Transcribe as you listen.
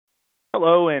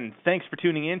Hello, and thanks for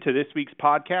tuning in to this week's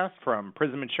podcast from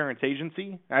Prism Insurance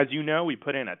Agency. As you know, we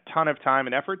put in a ton of time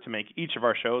and effort to make each of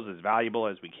our shows as valuable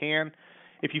as we can.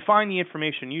 If you find the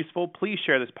information useful, please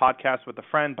share this podcast with a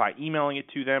friend by emailing it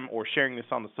to them or sharing this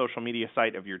on the social media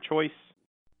site of your choice.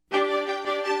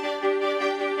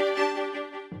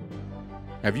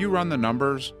 Have you run the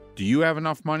numbers? Do you have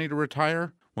enough money to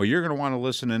retire? Well, you're going to want to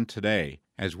listen in today,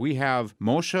 as we have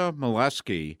Moshe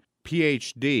Milevsky,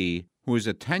 Ph.D., who is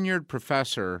a tenured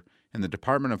professor in the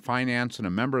Department of Finance and a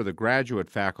member of the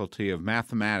graduate faculty of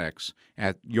mathematics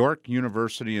at York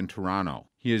University in Toronto.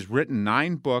 He has written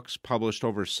 9 books, published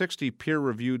over 60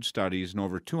 peer-reviewed studies, and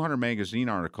over 200 magazine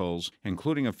articles,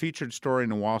 including a featured story in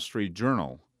the Wall Street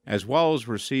Journal, as well as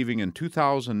receiving in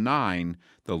 2009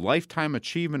 the Lifetime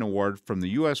Achievement Award from the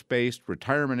U.S.-based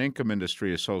Retirement Income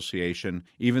Industry Association,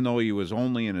 even though he was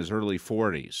only in his early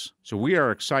 40s. So we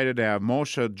are excited to have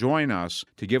Moshe join us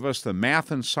to give us the math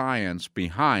and science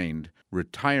behind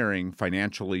retiring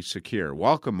financially secure.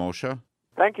 Welcome, Moshe.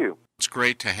 Thank you. It's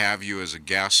great to have you as a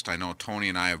guest. I know Tony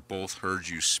and I have both heard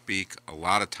you speak a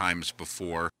lot of times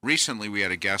before. Recently, we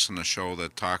had a guest on the show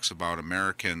that talks about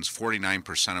Americans,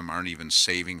 49% of them aren't even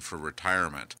saving for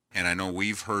retirement. And I know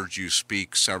we've heard you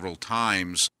speak several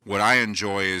times. What I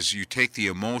enjoy is you take the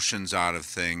emotions out of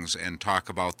things and talk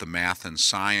about the math and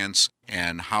science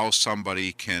and how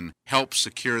somebody can help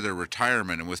secure their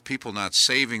retirement. And with people not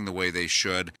saving the way they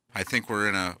should, I think we're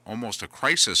in almost a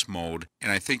crisis mode, and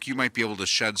I think you might be able to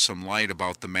shed some light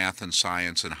about the math and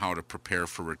science and how to prepare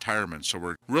for retirement. So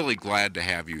we're really glad to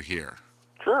have you here.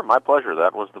 Sure, my pleasure.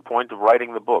 That was the point of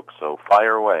writing the book, so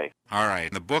fire away. All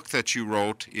right. The book that you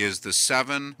wrote is The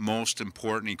 7 Most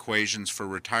Important Equations for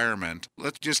Retirement.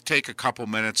 Let's just take a couple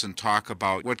minutes and talk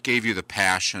about what gave you the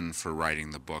passion for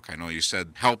writing the book. I know you said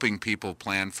helping people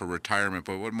plan for retirement,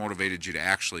 but what motivated you to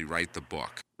actually write the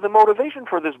book? The motivation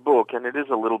for this book, and it is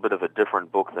a little bit of a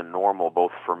different book than normal,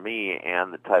 both for me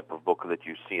and the type of book that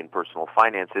you see in personal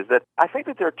finance, is that I think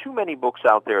that there are too many books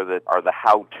out there that are the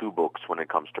how-to books when it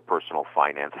comes to personal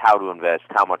finance. How to invest,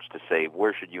 how much to save,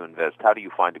 where should you invest, how do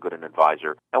you find a good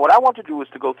advisor. And what I want to do is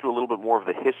to go through a little bit more of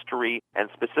the history and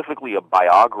specifically a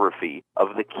biography of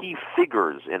the key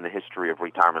figures in the history of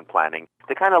retirement planning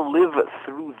to kind of live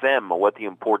through them what the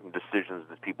important decisions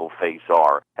that people face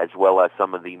are, as well as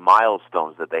some of the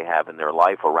milestones that they have in their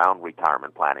life around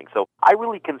retirement planning. So I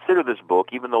really consider this book,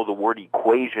 even though the word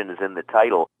equation is in the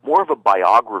title, more of a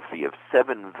biography of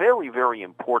 7 very, very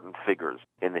important figures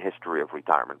in the history of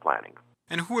retirement planning.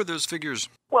 And who are those figures?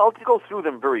 Well, to go through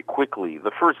them very quickly,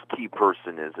 the first key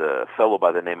person is a fellow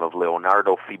by the name of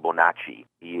Leonardo Fibonacci.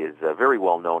 He is very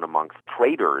well known amongst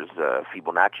traders.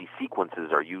 Fibonacci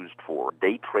sequences are used for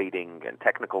day trading and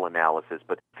technical analysis,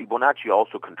 but Fibonacci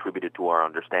also contributed to our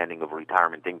understanding of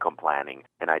retirement income planning,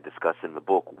 and I discuss in the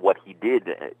book what he did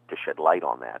to shed light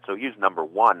on that. So he's number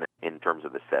 1 in terms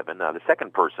of the 7. The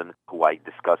second person who I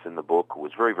discuss in the book, who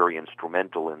was very, very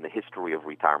instrumental in the history of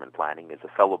retirement planning, is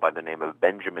a fellow by the name of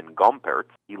Benjamin Gompertz.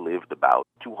 He lived about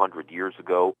 200 years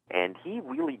ago, and he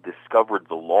really discovered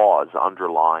the laws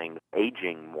underlying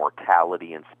aging,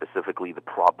 mortality, and specifically the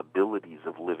probabilities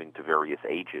of living to various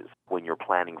ages. When you're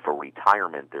planning for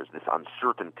retirement, there's this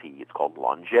uncertainty. It's called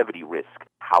longevity risk.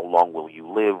 How long will you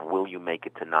live? Will you make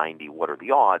it to 90? What are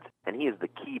the odds? And he is the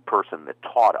key person that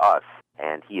taught us,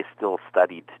 and he is still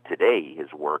studied today,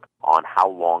 his work, on how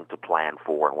long to plan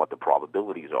for and what the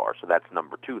probabilities are. So that's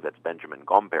number 2. That's Benjamin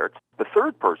Gompertz. The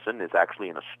third person is actually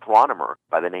an astronomer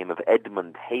by the name of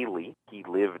Edmund Halley. He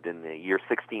lived in the year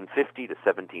 1650 to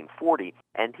 1740,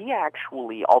 and he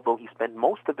actually, although he spent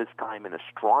most of his time in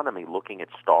astronomy looking at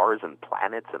stars and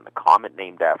planets and the comet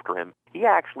named after him, he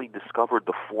actually discovered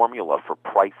the formula for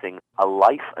pricing a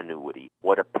life annuity,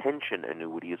 what a pension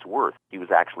annuity is worth. He was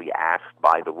actually asked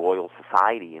by the Royal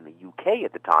Society in the UK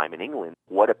at the time, in England,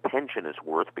 what a pension is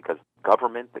worth, because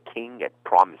government, the king, had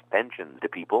promised pensions to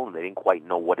people, and they didn't quite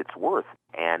know what it's worth.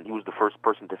 And he was the first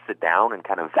person to sit down and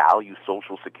kind of value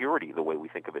Social Security the way we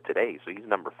think of it today. So he's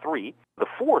number 3. The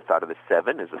fourth out of the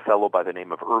 7 is a fellow by the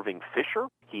name of Irving Fisher.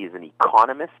 He is an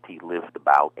economist. He lived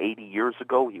about 80 years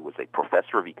ago. He was a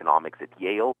professor of economics at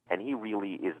Yale, and he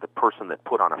really is the person that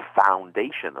put on a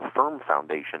foundation, a firm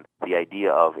foundation, the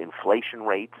idea of inflation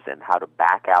rates and how to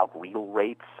back out real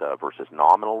rates versus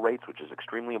nominal rates, which is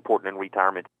extremely important in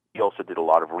retirement. He also did a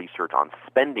lot of research on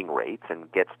spending rates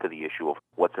and gets to the issue of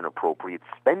what's an appropriate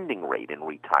spending rate in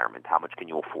retirement. How much can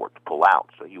you afford to pull out?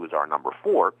 So he was our number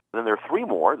 4. And then there are 3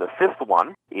 more. The 5th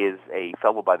one is a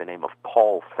fellow by the name of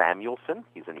Paul Samuelson.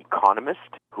 He's an economist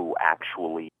who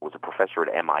actually was a professor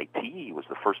at MIT. He was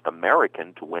the first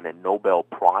American to win a Nobel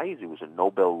Prize. He was a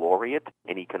Nobel laureate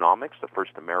in economics, the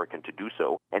first American to do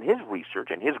so. And his research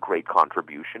and his great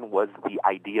contribution was the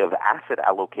idea of asset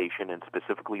allocation and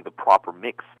specifically the proper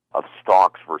mix of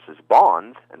stocks versus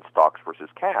bonds and stocks versus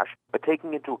cash, but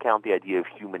taking into account the idea of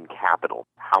human capital,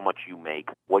 how much you make,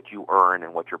 what you earn,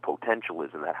 and what your potential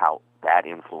is, and how that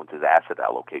influences asset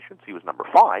allocation. So he was number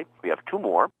 5. We have 2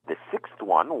 more. The 6th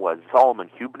one was Solomon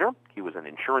Huebner. He was an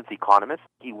insurance economist.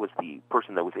 He was the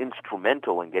person that was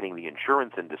instrumental in getting the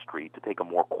insurance industry to take a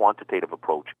more quantitative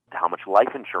approach to how much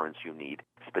life insurance you need,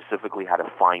 specifically how to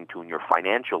fine-tune your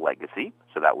financial legacy.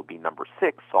 So that would be number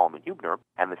 6, Solomon Huebner.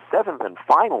 And the 7th and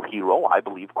final hero, I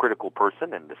believe critical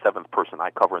person, and the 7th person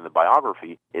I cover in the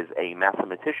biography, is a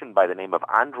mathematician by the name of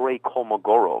Andrei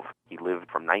Kolmogorov. He lived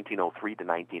from 1903 to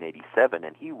 1987,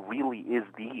 and he really is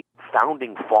the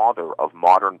founding father of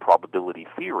modern probability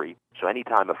theory. So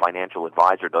anytime a financial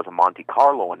advisor does a Monte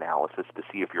Carlo analysis to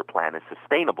see if your plan is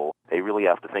sustainable, they really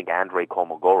have to thank Andrei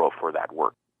Kolmogorov for that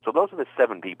work. So those are the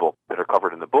 7 people that are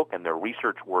covered in the book and their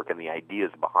research work and the ideas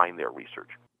behind their research.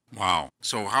 Wow.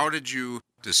 So how did you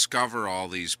discover all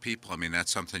these people? I mean,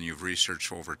 that's something you've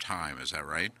researched over time, is that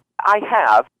right? I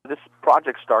have. This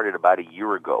project started about a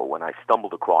year ago when I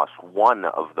stumbled across one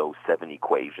of those 7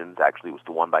 equations. Actually, it was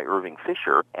the one by Irving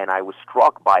Fisher, and I was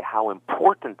struck by how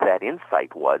important that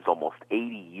insight was almost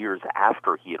 80 years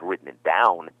after he had written it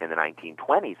down in the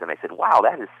 1920s. And I said, wow,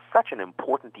 that is such an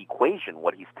important equation,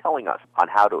 what he's telling us on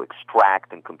how to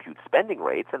extract and compute spending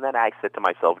rates. And then I said to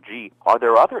myself, gee, are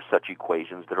there other such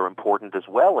equations that are important as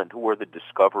well? And who are the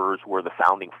discoverers, who are the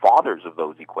founding fathers of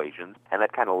those equations? And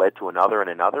that kind of led to another and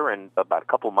another. And about a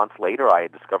couple months later, I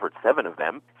had discovered 7 of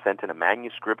them, sent in a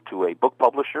manuscript to a book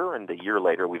publisher, and a year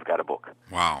later, we've got a book.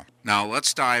 Wow. Now,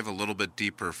 let's dive a little bit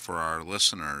deeper for our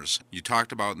listeners. You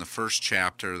talked about in the first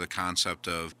chapter the concept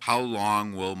of how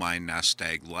long will my nest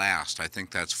egg last? I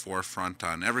think that's forefront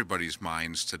on everybody's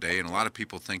minds today, and a lot of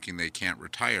people thinking they can't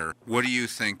retire. What do you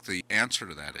think the answer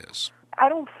to that is? I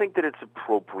don't think that it's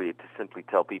appropriate to simply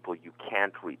tell people you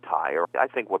can't retire. I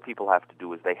think what people have to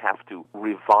do is they have to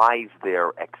revise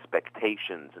their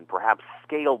expectations and perhaps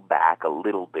scale back a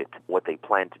little bit what they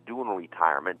plan to do in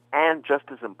retirement, and just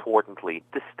as importantly,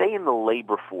 to stay in the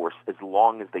labor force as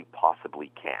long as they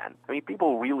possibly can. I mean,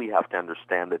 people really have to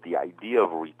understand that the idea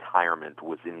of retirement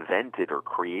was invented or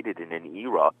created in an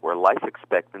era where life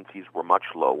expectancies were much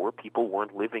lower, people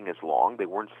weren't living as long, they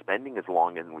weren't spending as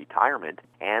long in retirement,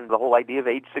 and the whole idea of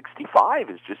age 65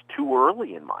 is just too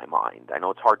early in my mind. I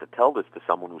know it's hard to tell this to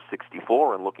someone who's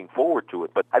 64 and looking forward to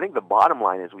it, but I think the bottom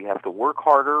line is we have to work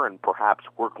harder and perhaps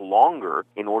work longer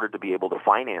in order to be able to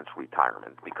finance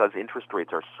retirement, because interest rates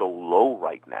are so low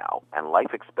right now and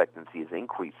life expectancy has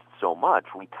increased so much.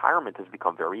 Retirement has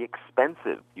become very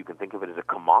expensive. You can think of it as a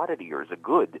commodity or as a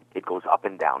good. It goes up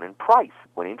and down in price.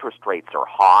 When interest rates are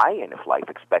high and if life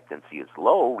expectancy is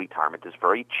low, retirement is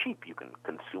very cheap. You can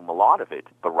consume a lot of it.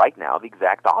 But right now, the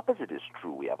exact opposite is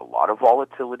true. We have a lot of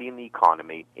volatility in the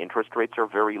economy. Interest rates are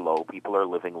very low. People are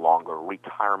living longer.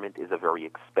 Retirement is a very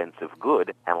expensive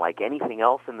good. And like anything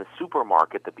else in the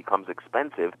supermarket that becomes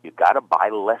expensive, you've got to buy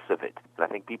less of it. And I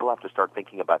think people have to start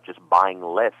thinking about just buying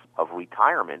less of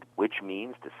retirement, which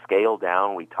means to scale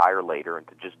down, retire later, and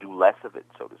to just do less of it,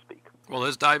 so to speak. Well,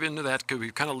 let's dive into that, because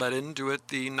we've kind of led into it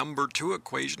the number 2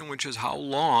 equation, which is how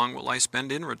long will I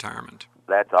spend in retirement?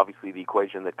 That's obviously the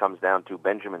equation that comes down to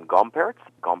Benjamin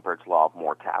Gompertz' law of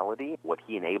mortality. What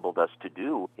he enabled us to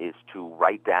do is to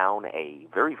write down a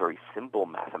very, very simple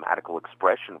mathematical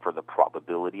expression for the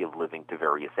probability of living to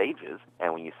various ages.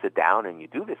 And when you sit down and you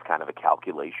do this kind of a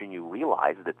calculation, you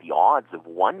realize that the odds of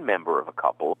one member of a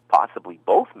couple, possibly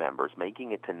both members,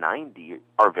 making it to 90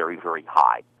 are very, very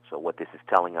high. So what this is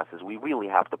telling us is we really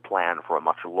have to plan for a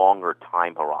much longer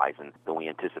time horizon than we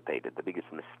anticipated. The biggest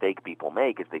mistake people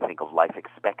make is they think of life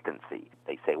expectancy.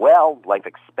 They say, well, life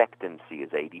expectancy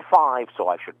is 85, so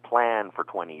I should plan for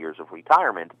 20 years of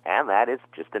retirement, and that is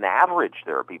just an average.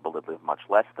 There are people that live much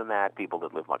less than that, people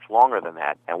that live much longer than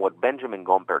that, and what Benjamin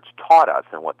Gompertz taught us,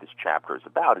 and what this chapter is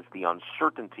about, is the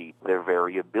uncertainty, the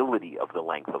variability of the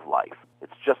length of life.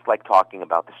 It's just like talking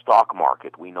about the stock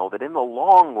market. We know that in the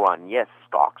long run, yes,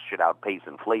 stocks should outpace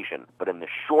inflation, but in the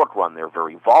short run they're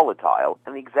very volatile,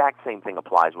 and the exact same thing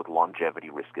applies with longevity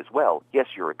risk as well. Yes,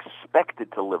 you're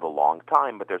expected to live a long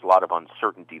time, but there's a lot of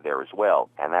uncertainty there as well,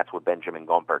 and that's what Benjamin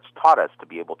Gompertz taught us, to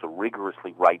be able to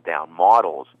rigorously write down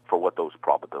models for what those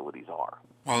probabilities are.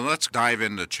 Well, let's dive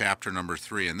into chapter number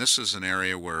 3, and this is an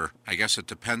area where I guess it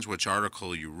depends which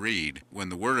article you read. When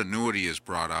the word annuity is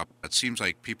brought up, it seems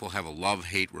like people have a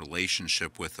love-hate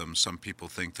relationship with them. Some people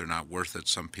think they're not worth it.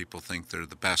 Some people think they're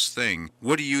the best thing.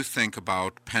 What do you think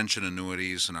about pension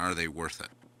annuities, and are they worth it?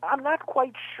 I'm not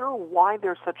quite sure why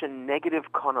there's such a negative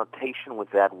connotation with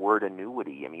that word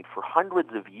annuity. I mean, for hundreds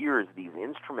of years, these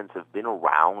instruments have been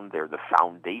around. They're the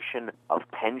foundation of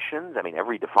pensions. I mean,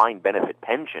 every defined benefit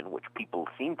pension, which people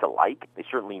seem to like, they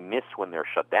certainly miss when they're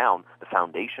shut down. The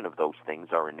foundation of those things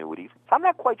are annuities. So I'm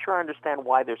not quite sure I understand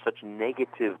why there's such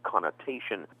negative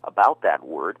connotation about that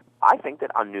word. I think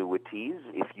that annuities,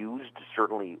 if used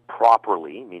certainly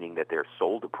properly, meaning that they're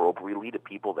sold appropriately to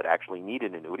people that actually need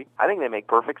an annuity, I think they make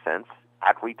perfect sense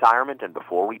at retirement and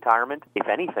before retirement. If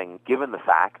anything, given the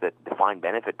fact that defined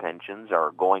benefit pensions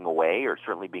are going away or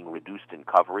certainly being reduced in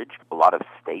coverage, a lot of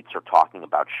states are talking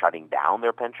about shutting down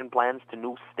their pension plans to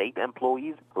new state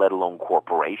employees, let alone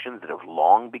corporations that have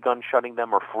long begun shutting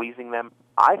them or freezing them.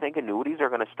 I think annuities are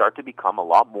going to start to become a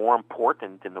lot more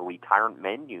important in the retirement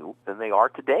menu than they are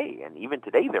today. And even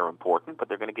today they're important, but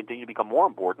they're going to continue to become more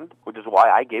important, which is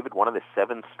why I gave it one of the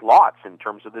 7 slots in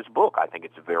terms of this book. I think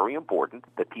it's very important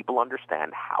that people understand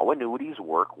how annuities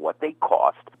work, what they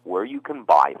cost, where you can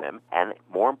buy them, and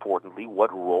more importantly,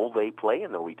 what role they play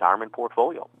in the retirement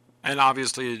portfolio. And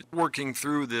obviously, working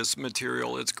through this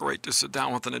material, it's great to sit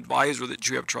down with an advisor that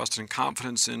you have trust and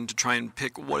confidence in to try and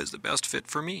pick what is the best fit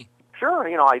for me. Sure,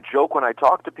 I joke when I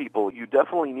talk to people, you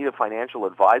definitely need a financial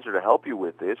advisor to help you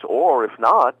with this, or if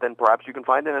not, then perhaps you can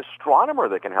find an astronomer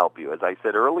that can help you. As I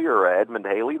said earlier, Edmund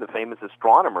Halley, the famous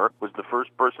astronomer, was the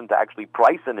first person to actually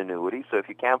price an annuity, so if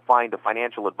you can't find a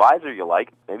financial advisor you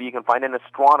like, maybe you can find an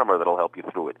astronomer that'll help you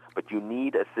through it, but you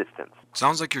need assistance.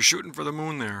 Sounds like you're shooting for the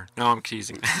moon there. No, I'm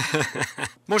teasing.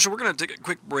 Moshe, we're going to take a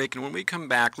quick break, and when we come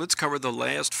back, let's cover the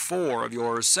last 4 of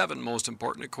your 7 most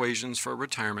important equations for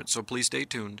retirement, so please stay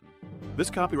tuned. This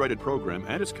copyrighted program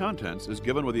and its contents is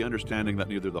given with the understanding that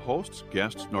neither the hosts,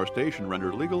 guests, nor station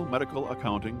render legal, medical,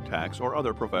 accounting, tax, or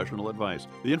other professional advice.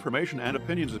 The information and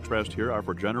opinions expressed here are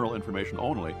for general information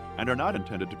only and are not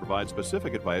intended to provide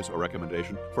specific advice or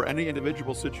recommendation for any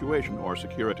individual situation or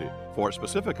security. For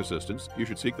specific assistance, you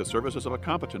should seek the services of a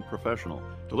competent professional.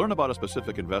 To learn about a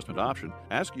specific investment option,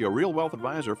 ask your Real Wealth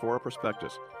advisor for a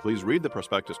prospectus. Please read the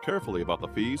prospectus carefully about the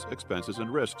fees, expenses,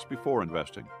 and risks before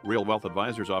investing. Real Wealth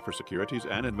advisors offer securities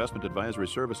and investment advisory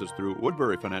services through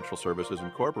Woodbury Financial Services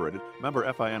Incorporated, member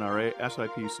FINRA,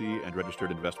 SIPC, and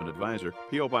registered investment advisor,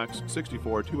 P.O. Box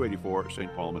 64284,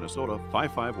 St. Paul, Minnesota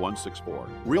 55164.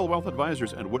 Real Wealth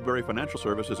Advisors and Woodbury Financial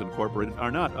Services Incorporated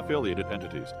are not affiliated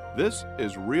entities. This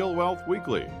is Real Wealth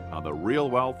Weekly on the Real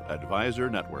Wealth Advisor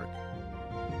Network.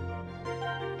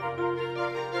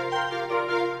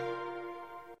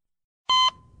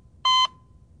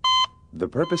 The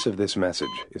purpose of this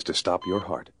message is to stop your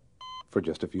heart for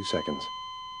just a few seconds.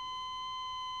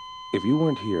 If you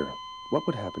weren't here, what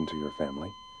would happen to your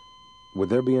family? Would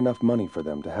there be enough money for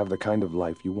them to have the kind of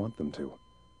life you want them to?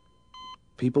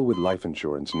 People with life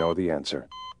insurance know the answer.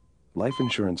 Life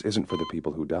insurance isn't for the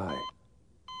people who die.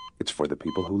 It's for the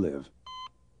people who live.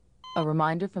 A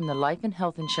reminder from the Life and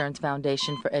Health Insurance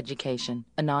Foundation for Education,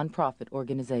 a nonprofit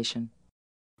organization.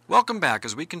 Welcome back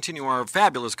as we continue our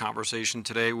fabulous conversation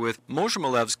today with Moshe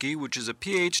Milevsky, which is a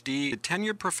PhD, a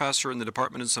tenured professor in the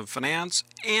Department of Finance,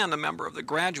 and a member of the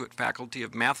graduate faculty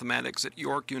of mathematics at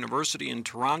York University in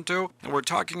Toronto. And we're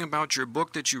talking about your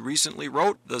book that you recently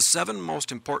wrote, The 7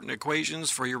 Most Important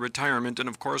Equations for Your Retirement. And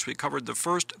of course, we covered the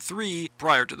first 3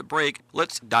 prior to the break.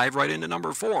 Let's dive right into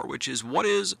number 4, which is what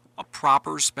is a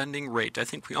proper spending rate? I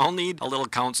think we all need a little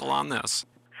counsel on this.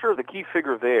 Sure, the key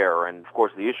figure there, and of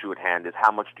course the issue at hand, is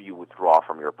how much do you withdraw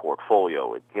from your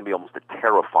portfolio. It can be almost a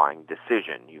terrifying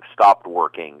decision. You've stopped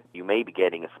working, you may be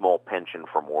getting a small pension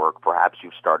from work, perhaps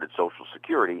you've started Social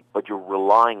Security, but you're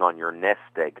relying on your nest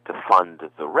egg to fund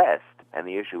the rest. And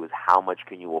the issue is how much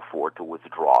can you afford to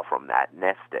withdraw from that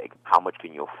nest egg? How much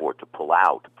can you afford to pull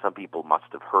out? Some people must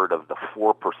have heard of the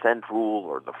 4% rule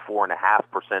or the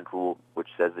 4.5% rule, which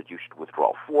says that you should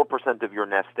withdraw 4% of your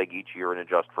nest egg each year and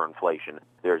adjust for inflation.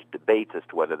 There's debate as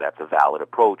to whether that's a valid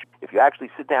approach. If you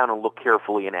actually sit down and look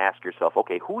carefully and ask yourself,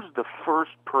 okay, who's the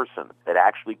first person that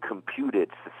actually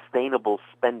computed sustainable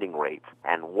spending rates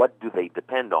and what do they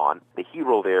depend on? The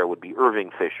hero there would be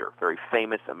Irving Fisher, very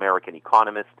famous American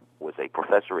economist, was a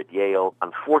professor at Yale.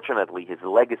 Unfortunately, his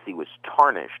legacy was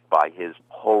tarnished by his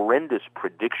horrendous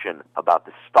prediction about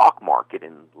the stock market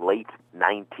in late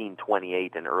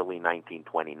 1928 and early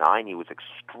 1929. He was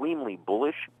extremely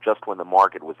bullish just when the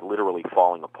market was literally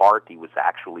falling apart. He was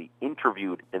actually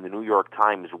interviewed in the New York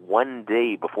Times one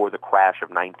day before the crash of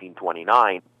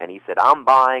 1929, and he said, "I'm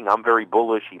buying, I'm very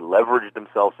bullish." He leveraged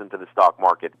himself into the stock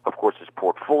market. Of course, his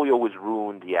portfolio was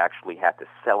ruined. He actually had to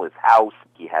sell his house.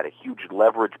 He had a huge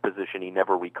leverage position he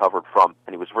never recovered from,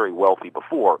 and he was very wealthy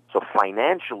before. So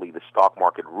financially, the stock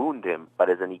market ruined him, but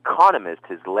as an economist,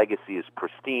 his legacy is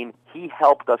pristine. He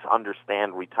helped us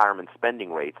understand retirement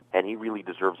spending rates, and he really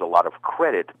deserves a lot of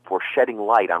credit for shedding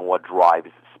light on what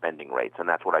drives spending rates, and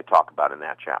that's what I talk about in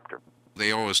that chapter.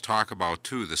 They always talk about,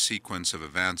 too, the sequence of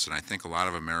events, and I think a lot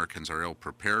of Americans are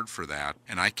ill-prepared for that.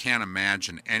 And I can't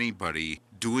imagine anybody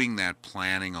doing that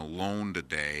planning alone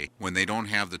today when they don't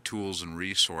have the tools and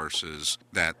resources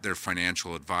that their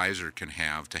financial advisor can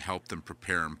have to help them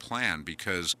prepare and plan,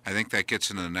 because I think that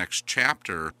gets into the next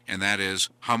chapter, and that is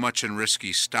how much in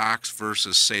risky stocks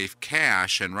versus safe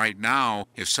cash. And right now,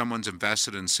 if someone's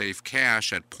invested in safe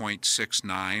cash at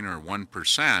 0.69 or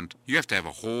 1%, you have to have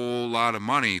a whole lot of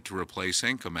money to replace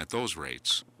income at those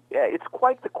rates. Yeah, it's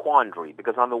quite the quandary,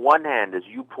 because on the one hand, as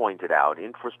you pointed out,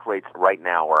 interest rates right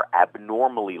now are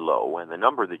abnormally low, and the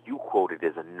number that you quoted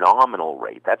is a nominal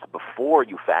rate. That's before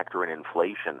you factor in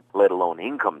inflation, let alone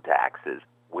income taxes,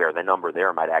 where the number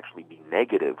there might actually be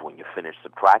negative when you finish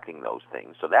subtracting those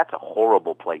things. So that's a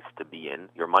horrible place to be in.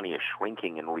 Your money is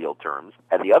shrinking in real terms.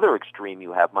 At the other extreme,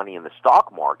 you have money in the stock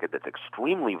market that's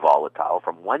extremely volatile.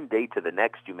 From one day to the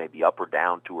next, you may be up or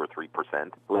down 2 or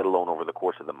 3%, let alone over the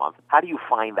course of the month. How do you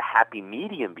find the happy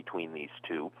medium between these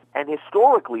two? And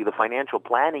historically, the financial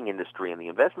planning industry and the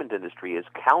investment industry has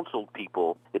counseled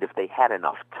people that if they had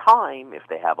enough time, if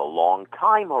they have a long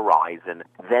time horizon,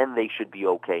 then they should be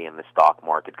okay in the stock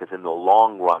market, because in the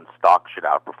long run, stocks should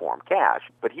outperform cash.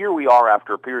 But here we are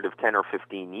after a period of 10 or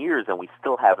 15 years, and we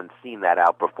still haven't seen that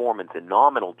outperformance in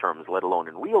nominal terms, let alone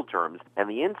in real terms. And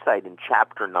the insight in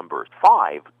chapter number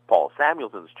 5, Paul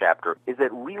Samuelson's chapter, is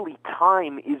that really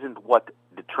time isn't what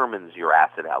determines your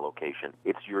asset allocation.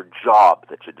 It's your job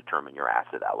that should determine your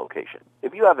asset allocation.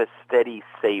 If you have a steady,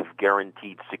 safe,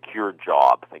 guaranteed, secure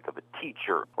job, think of a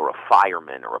teacher or a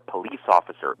fireman or a police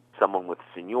officer, someone with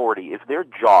seniority, if their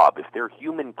job, if their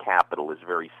human capital is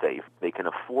very safe, they can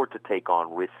afford to take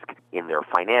on risk in their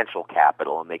financial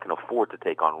capital, and they can afford to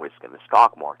take on risk in the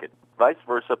stock market. Vice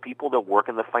versa, people that work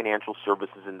in the financial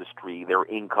services industry, their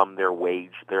income, their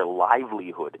wage, their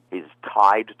livelihood is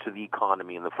tied to the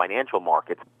economy and the financial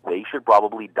markets. They should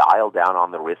probably dial down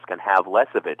on the risk and have less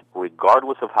of it,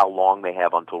 regardless of how long they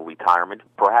have until retirement,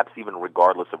 perhaps even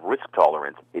regardless of risk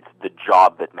tolerance. It's the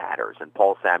job that matters. And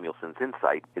Paul Samuelson's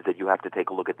insight is that you have to take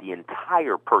a look at the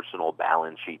entire personal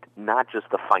balance sheet, not just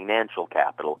the financial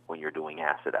capital when you're doing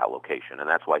asset allocation. And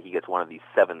that's why he gets one of these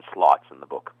 7 slots in the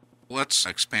book. Let's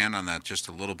expand on that just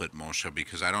a little bit, Moshe,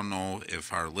 because I don't know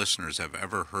if our listeners have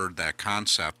ever heard that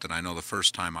concept, and I know the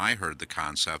first time I heard the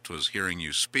concept was hearing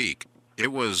you speak.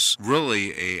 It was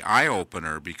really an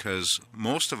eye-opener, because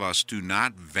most of us do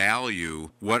not value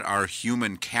what our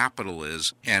human capital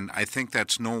is, and I think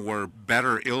that's nowhere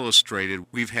better illustrated.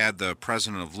 We've had the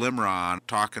president of LIMRA on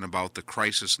talking about the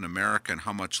crisis in America and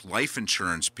how much life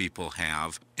insurance people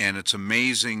have, and it's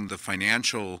amazing the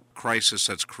financial crisis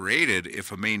that's created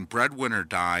if a main breadwinner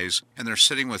dies and they're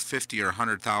sitting with $50,000 or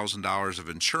 $100,000 of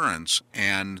insurance,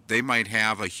 and they might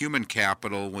have a human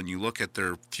capital when you look at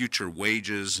their future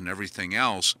wages and everything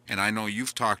else. And I know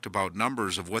you've talked about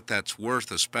numbers of what that's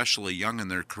worth, especially young in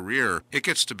their career. It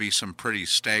gets to be some pretty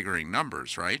staggering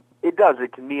numbers, right? It does.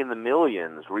 It can be in the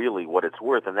millions, really, what it's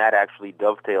worth, and that actually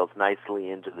dovetails nicely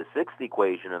into the 6th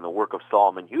equation and the work of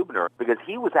Solomon Huebner, because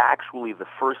he was actually the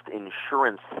first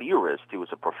insurance theorist. He was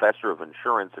a professor of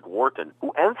insurance at Wharton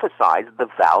who emphasized the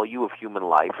value of human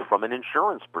life from an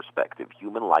insurance perspective,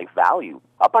 human life value.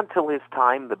 Up until his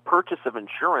time, the purchase of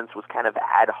insurance was kind of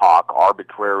ad hoc,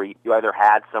 arbitrary. You either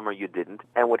had some or you didn't.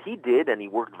 And what he did, and he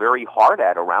worked very hard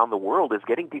at around the world, is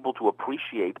getting people to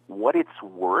appreciate what it's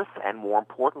worth, and more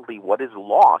importantly, what is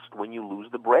lost when you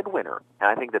lose the breadwinner. And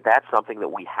I think that that's something that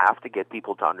we have to get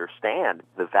people to understand.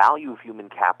 The value of human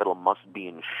capital must be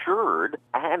insured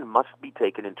and must be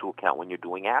taken into account when you're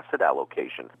doing asset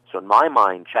allocation. So in my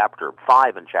mind, Chapter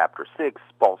 5 and Chapter 6,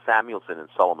 Paul Samuelson and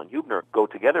Solomon Huebner go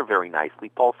together very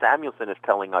nicely. Paul Samuelson is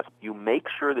telling us you make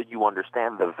sure that you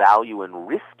understand the value and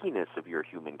riskiness of your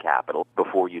human capital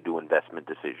before you do investment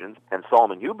decisions. And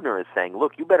Solomon Huebner is saying,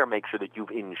 look, you better make sure that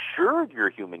you've insured your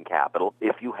human capital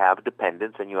if you have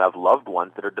dependents and you have loved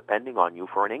ones that are depending on you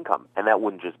for an income. And that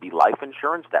wouldn't just be life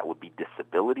insurance, that would be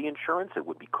disability insurance, it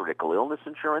would be critical illness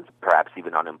insurance, perhaps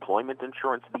even unemployment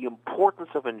insurance. The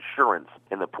importance of insurance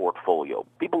in the portfolio.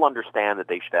 People understand that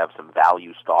they should have some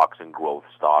value stocks and growth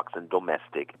stocks and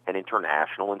domestic and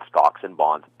international and stocks and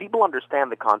bonds. People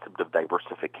understand the concept of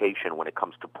diversification when it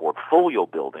comes to portfolio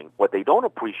building. What they don't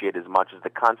appreciate as much is the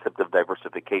concept of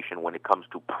diversification when it comes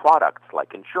to products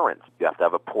like insurance. You have to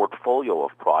have a portfolio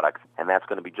of products, and that's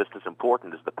going to be just as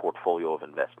important as the portfolio of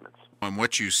investments. And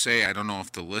what you say, I don't know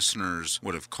if the listeners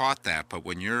would have caught that, but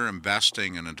when you're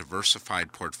investing in a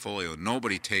diversified portfolio,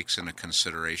 nobody takes into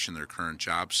consideration their current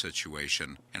job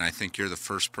situation. And I think you're the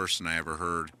first person I ever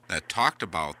heard that talked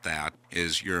about that,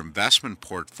 is your investment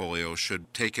portfolio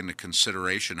should take into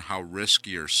consideration how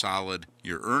risky or solid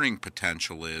your earning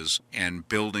potential is, and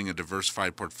building a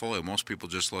diversified portfolio. Most people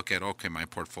just look at, okay, my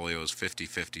portfolio is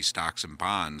 50-50 stocks and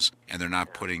bonds, and they're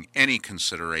not putting any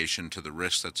consideration to the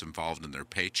risk that's involved in their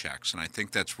paychecks. And I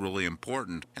think that's really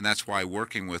important, and that's why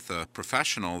working with a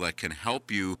professional that can help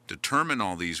you determine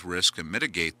all these risks and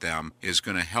mitigate them is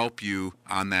going to help you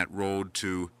on that road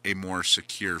to a more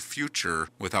secure future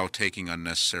without taking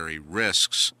unnecessary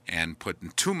risks and putting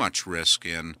too much risk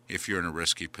in if you're in a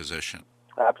risky position.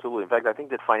 Absolutely. In fact, I think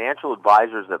that financial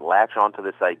advisors that latch onto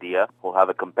this idea will have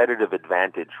a competitive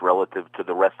advantage relative to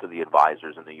the rest of the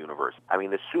advisors in the universe. I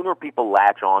mean, the sooner people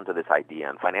latch onto this idea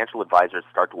and financial advisors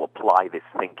start to apply this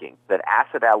thinking that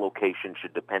asset allocation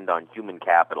should depend on human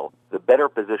capital, the better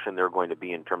position they're going to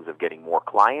be in terms of getting more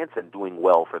clients and doing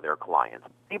well for their clients.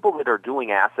 People that are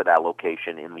doing asset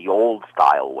allocation in the old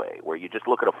style way, where you just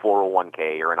look at a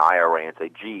 401k or an IRA and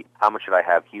say, gee, how much should I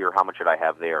have here, how much should I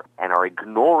have there, and are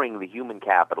ignoring the human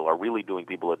capital, are really doing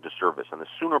people a disservice. And the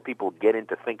sooner people get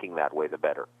into thinking that way, the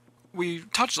better. We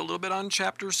touched a little bit on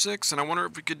Chapter 6, and I wonder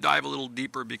if we could dive a little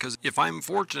deeper, because if I'm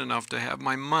fortunate enough to have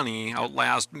my money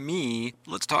outlast me,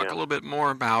 let's talk a little bit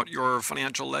more about your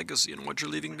financial legacy and what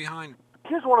you're leaving behind.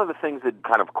 Here's one of the things that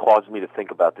kind of caused me to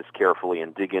think about this carefully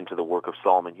and dig into the work of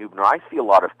Solomon Huebner. I see a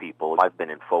lot of people, I've been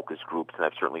in focus groups, and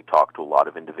I've certainly talked to a lot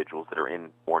of individuals that are in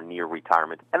or near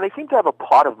retirement, and they seem to have a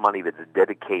pot of money that's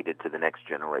dedicated to the next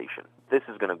generation. This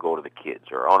is going to go to the kids,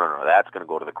 or, oh, no, that's going to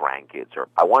go to the grandkids, or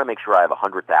I want to make sure I have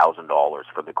 $100,000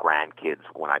 for the grandkids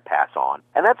when I pass on.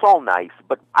 And that's all nice,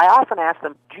 but I often ask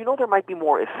them, do you know there might be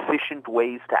more efficient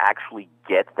ways to actually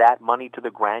get that money to the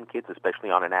grandkids, especially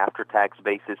on an after-tax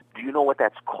basis? Do you know what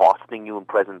that's costing you in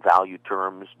present value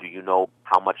terms? Do you know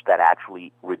how much that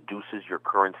actually reduces your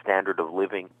current standard of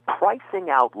living? Pricing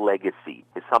out legacy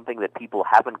is something that people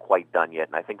haven't quite done yet,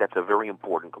 and I think that's a very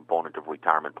important component of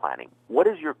retirement planning. What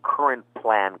does your current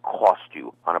plan cost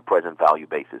you on a present value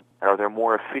basis? And are there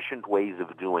more efficient ways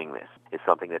of doing this? Is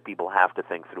something that people have to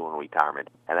think through in retirement.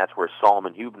 And that's where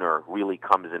Solomon Huebner really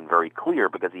comes in very clear,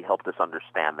 because he helped us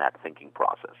understand that thinking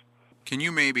process. Can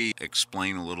you maybe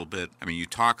explain a little bit? I mean, you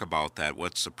talk about that.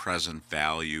 What's the present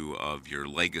value of your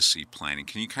legacy planning?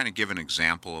 Can you kind of give an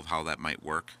example of how that might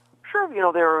work? Sure.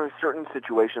 There are certain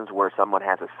situations where someone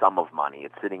has a sum of money.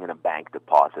 It's sitting in a bank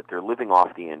deposit. They're living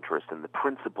off the interest, and the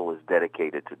principal is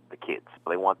dedicated to the kids.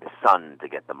 They want the son to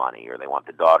get the money, or they want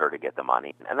the daughter to get the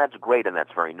money. And that's great, and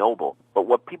that's very noble. But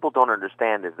what people don't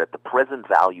understand is that the present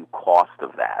value cost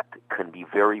of that can be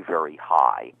very, very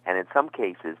high. And in some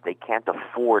cases, they can't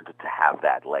afford to have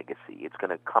that legacy. It's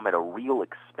going to come at a real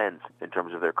expense in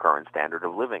terms of their current standard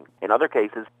of living. In other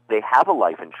cases, they have a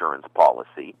life insurance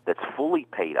policy that's fully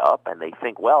paid up, and they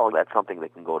think, well, that's something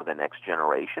that can go to the next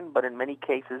generation, but in many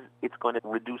cases, it's going to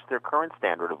reduce their current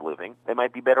standard of living. They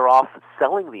might be better off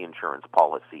selling the insurance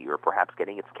policy, or perhaps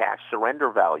getting its cash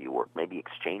surrender value, or maybe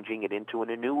exchanging it into an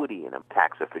annuity in a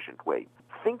tax-efficient way.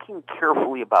 Thinking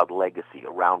carefully about legacy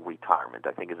around retirement,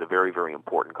 I think, is a very, very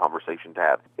important conversation to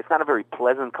have. It's not a very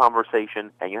pleasant conversation,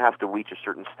 and you have to reach a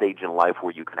certain stage in life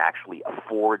where you can actually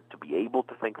afford to be able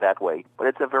to think that way, but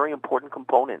it's a very important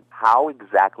component. How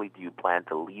exactly do you plan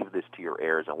to leave this to your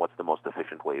heirs, and what's the most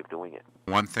efficient way of doing it?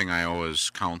 One thing I always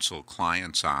counsel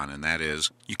clients on, and that is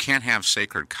you can't have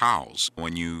sacred cows.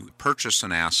 When you purchase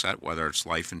an asset, whether it's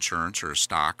life insurance or a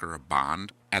stock or a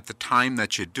bond, at the time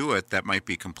that you do it, that might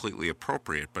be completely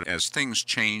appropriate. But as things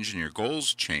change and your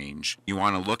goals change, you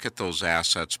want to look at those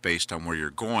assets based on where you're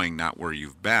going, not where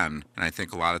you've been. And I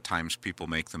think a lot of times people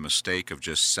make the mistake of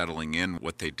just settling in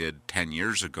what they did 10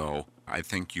 years ago. I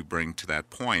think you bring to that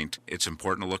point, it's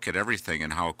important to look at everything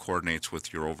and how it coordinates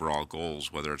with your overall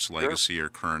goals, whether it's legacy or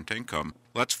current income.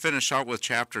 Let's finish out with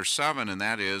Chapter 7, and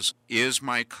that is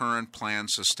my current plan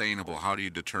sustainable? How do you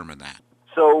determine that?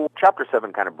 So Chapter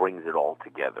 7 kind of brings it all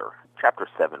together. Chapter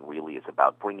 7 really is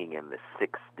about bringing in the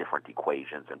 6 different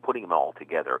equations and putting them all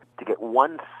together to get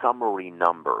one summary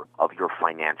number of your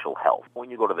financial health.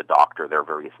 When you go to the doctor, there are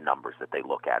various numbers that they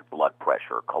look at: blood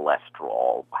pressure,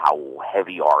 cholesterol, how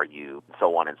heavy are you,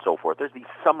 so on and so forth. There's these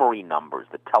summary numbers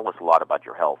that tell us a lot about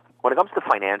your health. When it comes to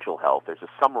financial health, there's a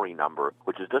summary number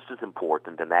which is just as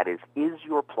important, and that is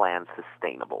your plan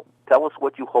sustainable? Tell us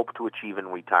what you hope to achieve in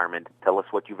retirement. Tell us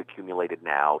what you've accumulated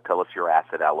now. Tell us your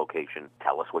asset allocation.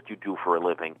 Tell us what you do for a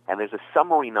living. And there's a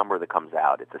summary number that comes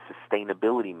out. It's a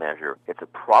sustainability measure. It's a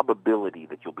probability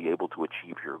that you'll be able to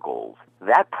achieve your goals.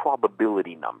 That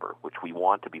probability number, which we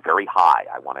want to be very high,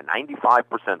 I want a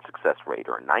 95% success rate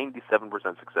or a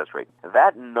 97% success rate,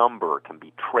 that number can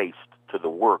be traced to the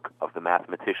work of the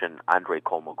mathematician Andrei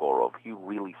Kolmogorov. He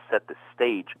really set the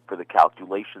stage for the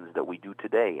calculations that we do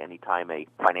today. Anytime a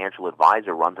financial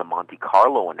advisor runs a Monte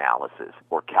Carlo analysis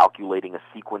or calculating a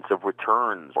sequence of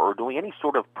returns or doing any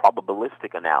sort of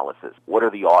probabilistic analysis, what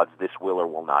are the odds this will or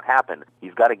will not happen?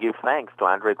 He's got to give thanks to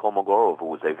Andrei Kolmogorov, who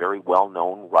was a very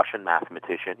well-known Russian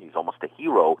mathematician. He's almost a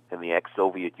hero in the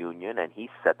ex-Soviet Union, and he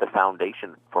set the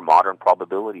foundation for modern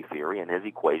probability theory, and his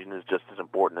equation is just as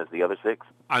important as the other 6.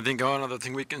 I think another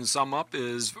thing we can sum up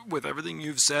is, with everything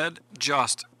you've said,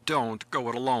 just don't go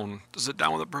it alone. Sit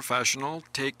down with a professional,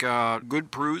 take a good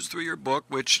peruse through your book,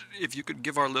 which, if you could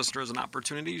give our listeners an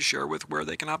opportunity to share with where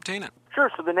they can obtain it. Sure.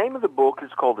 So the name of the book is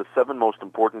called The 7 Most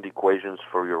Important Equations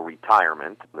for Your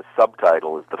Retirement. The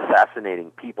subtitle is The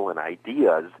Fascinating People and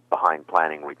Ideas Behind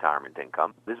Planning Retirement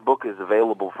Income. This book is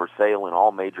available for sale in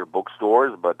all major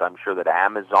bookstores, but I'm sure that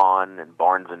Amazon and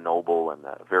Barnes & Noble and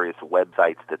the various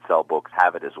websites that sell books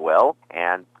have it as well,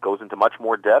 and goes into much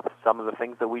more depth some of the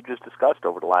things that we just discussed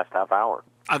over the last half hour.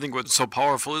 I think what's so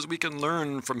powerful is we can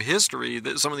learn from history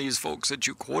that some of these folks that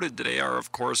you quoted today are,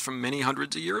 of course, from many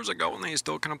hundreds of years ago, and they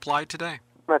still can apply today.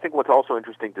 I think what's also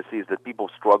interesting to see is that people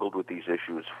struggled with these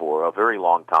issues for a very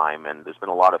long time, and there's been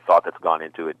a lot of thought that's gone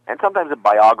into it. And sometimes a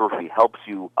biography helps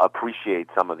you appreciate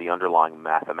some of the underlying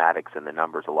mathematics and the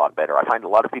numbers a lot better. I find a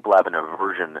lot of people have an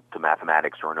aversion to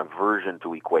mathematics or an aversion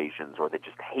to equations, or they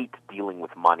just hate dealing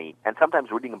with money. And sometimes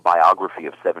reading a biography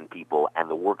of 7 people and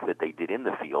the work that they did in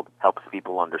the field helps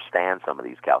people understand some of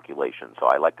these calculations. So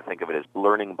I like to think of it as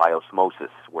learning by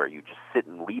osmosis, where you just sit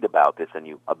and read about this and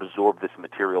you absorb this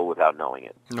material without knowing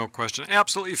it. No question.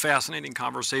 Absolutely fascinating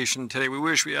conversation today. We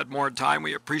wish we had more time.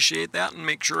 We appreciate that, and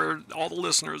make sure all the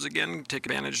listeners, again, take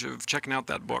advantage of checking out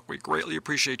that book. We greatly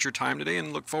appreciate your time today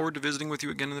and look forward to visiting with you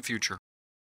again in the future.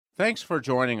 Thanks for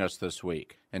joining us this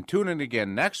week, and tune in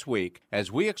again next week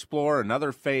as we explore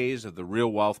another phase of the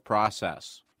real wealth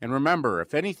process. And remember,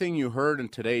 if anything you heard in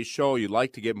today's show you'd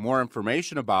like to get more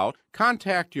information about,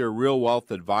 contact your Real Wealth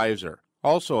advisor.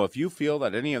 Also, if you feel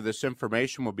that any of this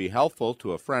information will be helpful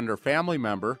to a friend or family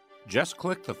member, just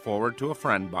click the Forward to a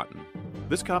Friend button.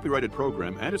 This copyrighted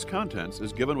program and its contents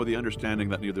is given with the understanding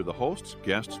that neither the hosts,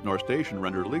 guests, nor station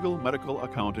render legal, medical,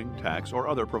 accounting, tax, or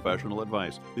other professional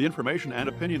advice. The information and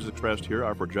opinions expressed here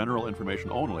are for general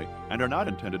information only and are not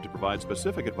intended to provide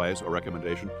specific advice or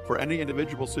recommendation for any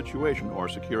individual situation or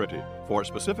security. For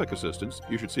specific assistance,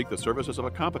 you should seek the services of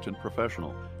a competent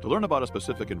professional. To learn about a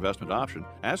specific investment option,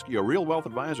 ask your Real Wealth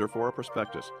advisor for a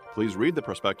prospectus. Please read the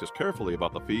prospectus carefully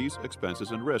about the fees,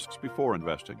 expenses, and risks before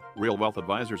investing. Real Wealth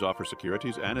advisors offer securities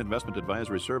and investment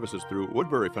advisory services through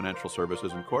Woodbury Financial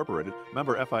Services Incorporated,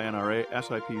 member FINRA,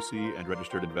 SIPC, and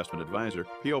registered investment advisor,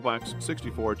 P.O. Box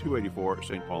 64284,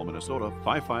 St. Paul, Minnesota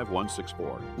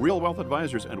 55164. Real Wealth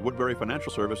Advisors and Woodbury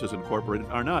Financial Services Incorporated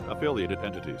are not affiliated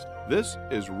entities. This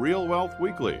is Real Wealth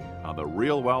Weekly on the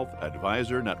Real Wealth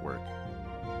Advisor Network.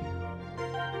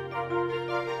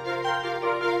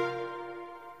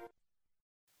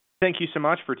 Thank you so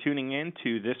much for tuning in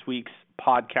to this week's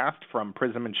podcast from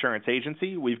Prism Insurance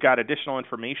Agency. We've got additional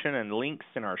information and links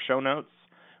in our show notes,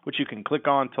 which you can click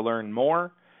on to learn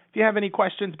more. If you have any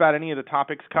questions about any of the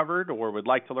topics covered or would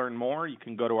like to learn more, you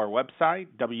can go to our website,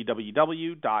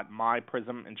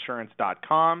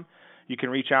 www.myprisminsurance.com. You can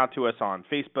reach out to us on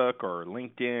Facebook or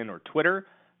LinkedIn or Twitter.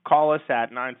 Call us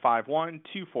at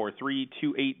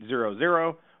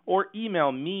 951-243-2800. Or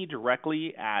email me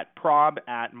directly at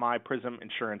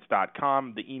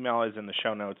prob@myprisminsurance.com. The email is in the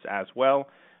show notes as well.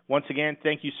 Once again,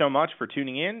 thank you so much for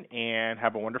tuning in, and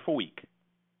have a wonderful week.